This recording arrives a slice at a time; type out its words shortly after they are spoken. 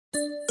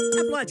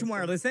Appalachian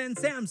Wireless and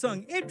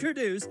Samsung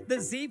introduce the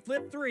Z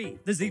Flip 3.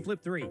 The Z Flip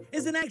 3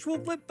 is an actual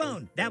flip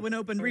phone. That when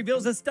opened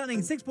reveals a stunning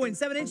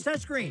 6.7-inch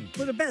touchscreen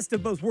for the best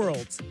of both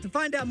worlds. To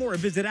find out more,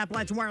 visit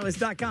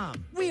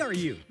AppalachianWireless.com. We are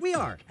you. We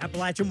are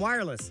Appalachian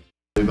Wireless.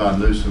 I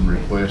knew some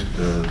request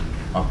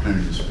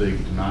opportunity to speak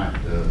tonight,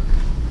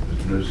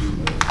 Mr.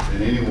 Newsom,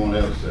 and anyone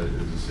else that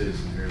is a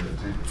citizen here that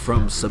attended.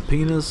 From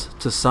subpoenas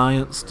to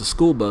science to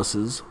school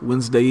buses,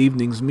 Wednesday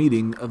evening's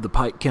meeting of the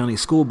Pike County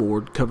School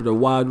Board covered a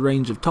wide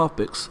range of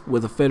topics,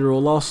 with a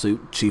federal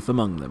lawsuit chief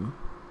among them.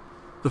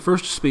 The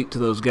first to speak to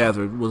those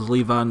gathered was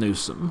Levi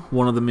Newsom,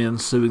 one of the men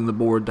suing the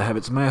board to have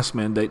its mask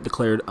mandate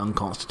declared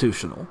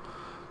unconstitutional.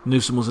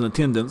 Newsom was in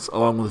attendance,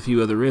 along with a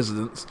few other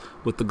residents,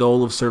 with the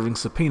goal of serving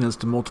subpoenas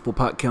to multiple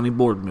Pike County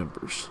board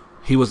members.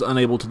 He was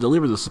unable to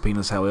deliver the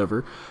subpoenas,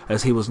 however,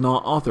 as he was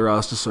not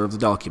authorized to serve the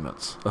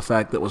documents, a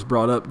fact that was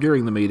brought up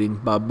during the meeting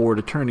by board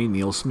attorney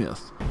Neil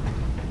Smith.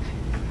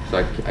 So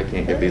I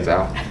can't get these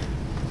out?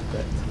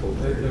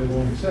 They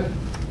won't accept them.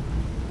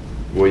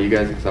 Will you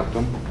guys accept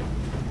them?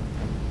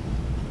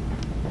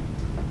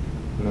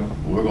 No?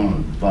 We're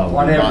going to follow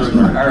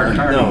whatever our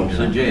attorney No.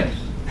 suggests.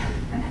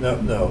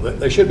 No,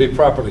 they should be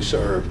properly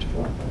served.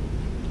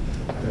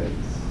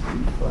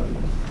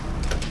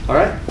 All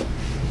right.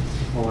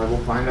 Well, I will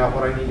find out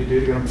what I need to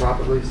do to get them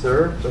properly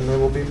served, and they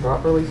will be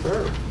properly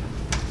served.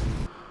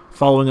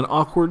 Following an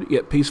awkward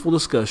yet peaceful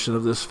discussion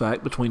of this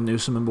fact between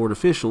Newsom and board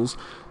officials,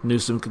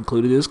 Newsom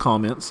concluded his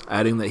comments,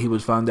 adding that he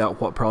would find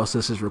out what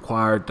process is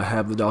required to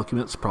have the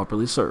documents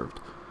properly served.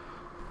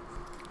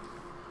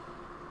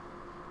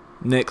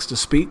 Next to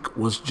speak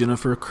was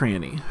Jennifer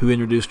Cranny, who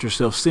introduced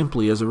herself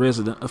simply as a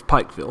resident of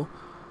Pikeville.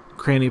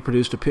 Cranny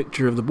produced a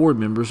picture of the board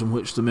members in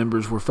which the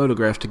members were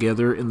photographed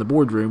together in the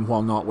boardroom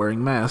while not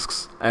wearing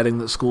masks, adding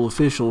that school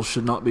officials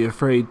should not be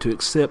afraid to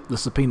accept the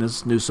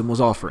subpoenas Newsom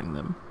was offering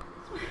them.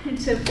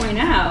 To point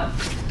out,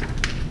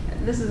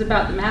 this is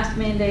about the mask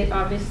mandate,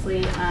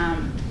 obviously.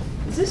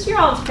 Is this your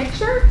all's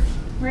picture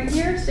right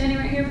here, standing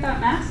right here without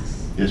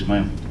masks? Yes,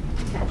 ma'am.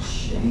 That's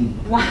shame.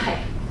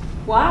 Why?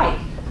 Why?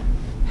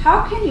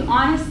 How can you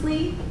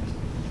honestly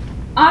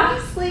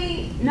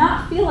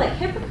not feel like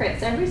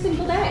hypocrites every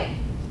single day?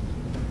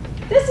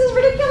 This is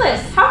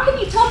ridiculous. How can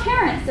you tell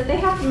parents that they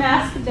have to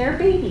mask their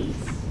babies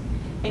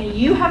and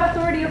you have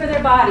authority over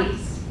their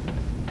bodies?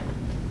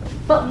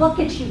 But look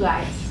at you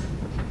guys.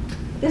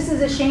 This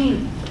is a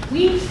shame.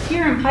 We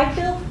here in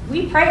Pikeville,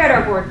 we pray at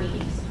our board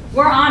meetings.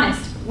 We're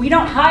honest. We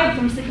don't hide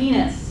from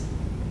subpoenas.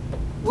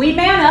 We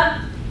man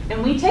up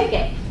and we take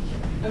it.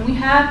 And we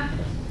have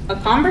a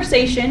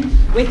conversation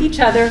with each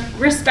other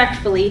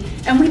respectfully,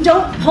 and we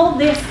don't pull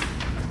this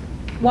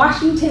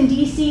Washington,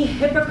 D.C.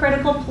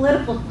 hypocritical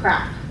political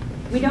crap.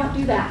 We don't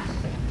do that.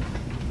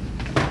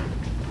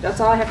 That's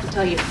all I have to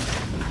tell you.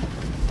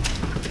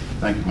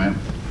 Thank you, ma'am.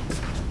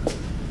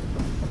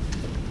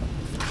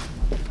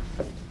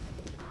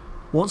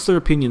 Once their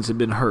opinions had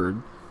been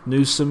heard,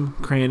 Newsom,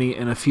 Cranny,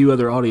 and a few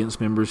other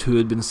audience members who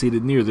had been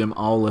seated near them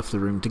all left the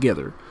room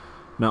together.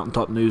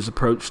 Mountaintop News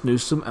approached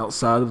Newsom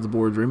outside of the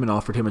boardroom and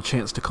offered him a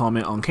chance to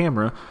comment on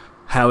camera.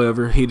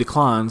 However, he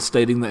declined,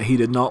 stating that he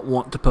did not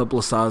want to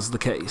publicize the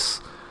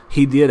case.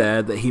 He did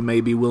add that he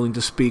may be willing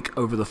to speak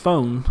over the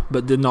phone,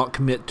 but did not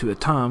commit to a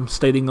time,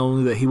 stating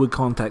only that he would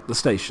contact the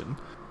station.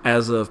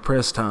 As of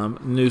press time,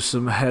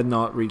 Newsom had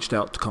not reached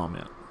out to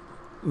comment.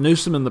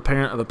 Newsom and the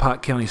parent of a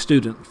Pike County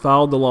student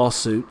filed the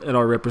lawsuit and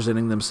are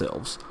representing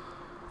themselves.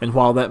 And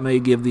while that may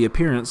give the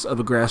appearance of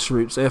a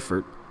grassroots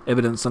effort,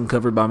 evidence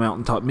uncovered by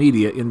Mountaintop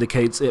Media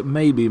indicates it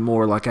may be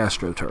more like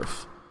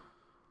AstroTurf.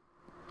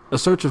 A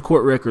search of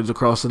court records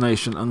across the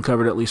nation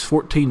uncovered at least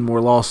 14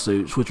 more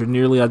lawsuits which are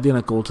nearly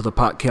identical to the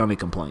Pike County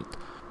complaint.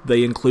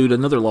 They include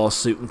another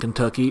lawsuit in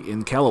Kentucky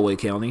in Callaway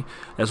County,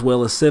 as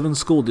well as 7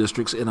 school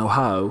districts in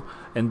Ohio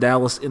and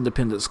Dallas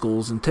independent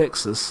schools in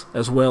Texas,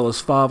 as well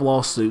as 5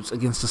 lawsuits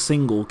against a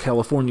single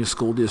California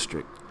school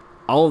district.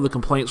 All of the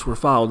complaints were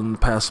filed in the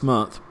past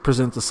month,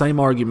 present the same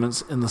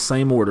arguments in the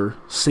same order,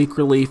 seek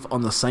relief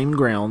on the same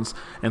grounds,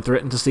 and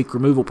threaten to seek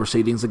removal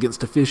proceedings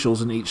against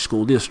officials in each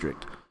school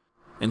district.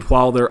 And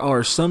while there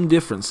are some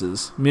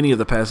differences, many of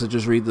the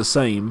passages read the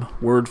same,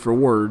 word for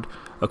word,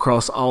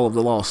 across all of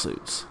the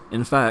lawsuits.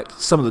 In fact,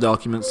 some of the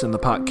documents in the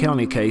Pike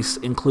County case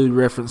include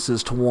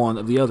references to one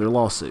of the other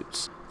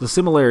lawsuits. The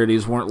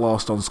similarities weren't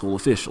lost on school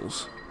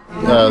officials.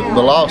 The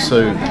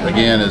lawsuit,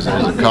 again, is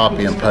a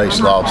copy and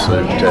paste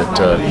lawsuit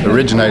that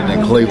originated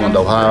in Cleveland,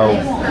 Ohio.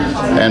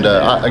 And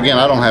again,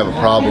 I don't have a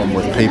problem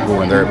with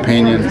people and their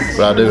opinion,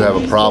 but I do have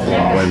a problem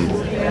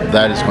when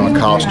that is going to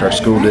cost our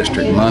school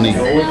district money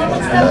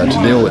to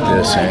deal with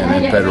this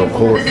in federal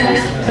court.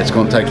 It's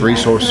going to take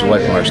resources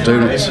away from our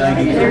students,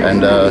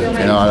 and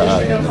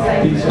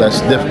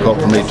that's difficult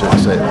for me to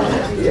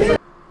accept.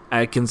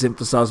 Adkins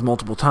emphasized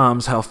multiple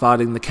times how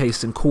fighting the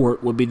case in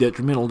court would be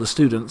detrimental to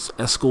students,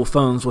 as school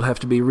funds would have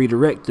to be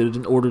redirected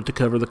in order to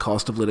cover the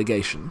cost of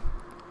litigation.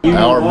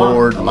 Our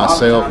board,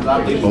 myself,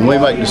 when we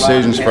make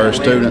decisions for our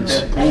students,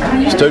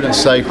 student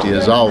safety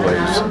is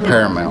always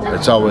paramount.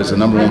 It's always the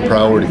 #1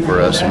 priority for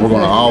us, and we're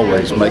going to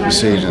always make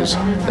decisions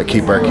that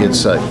keep our kids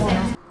safe.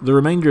 The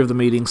remainder of the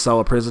meeting saw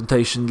a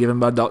presentation given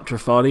by Dr.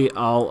 Fadi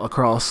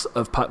Al-Akras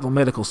of Pikeville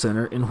Medical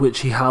Center, in which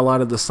he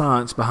highlighted the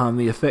science behind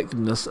the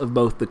effectiveness of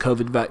both the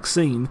COVID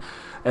vaccine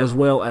as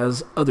well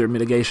as other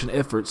mitigation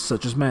efforts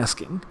such as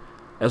masking,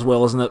 as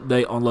well as an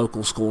update on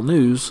local school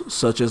news,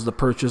 such as the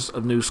purchase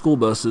of new school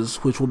buses,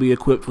 which will be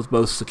equipped with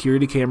both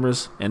security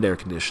cameras and air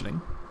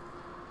conditioning.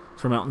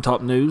 For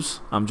Mountaintop News,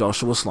 I'm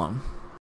Joshua Sloan.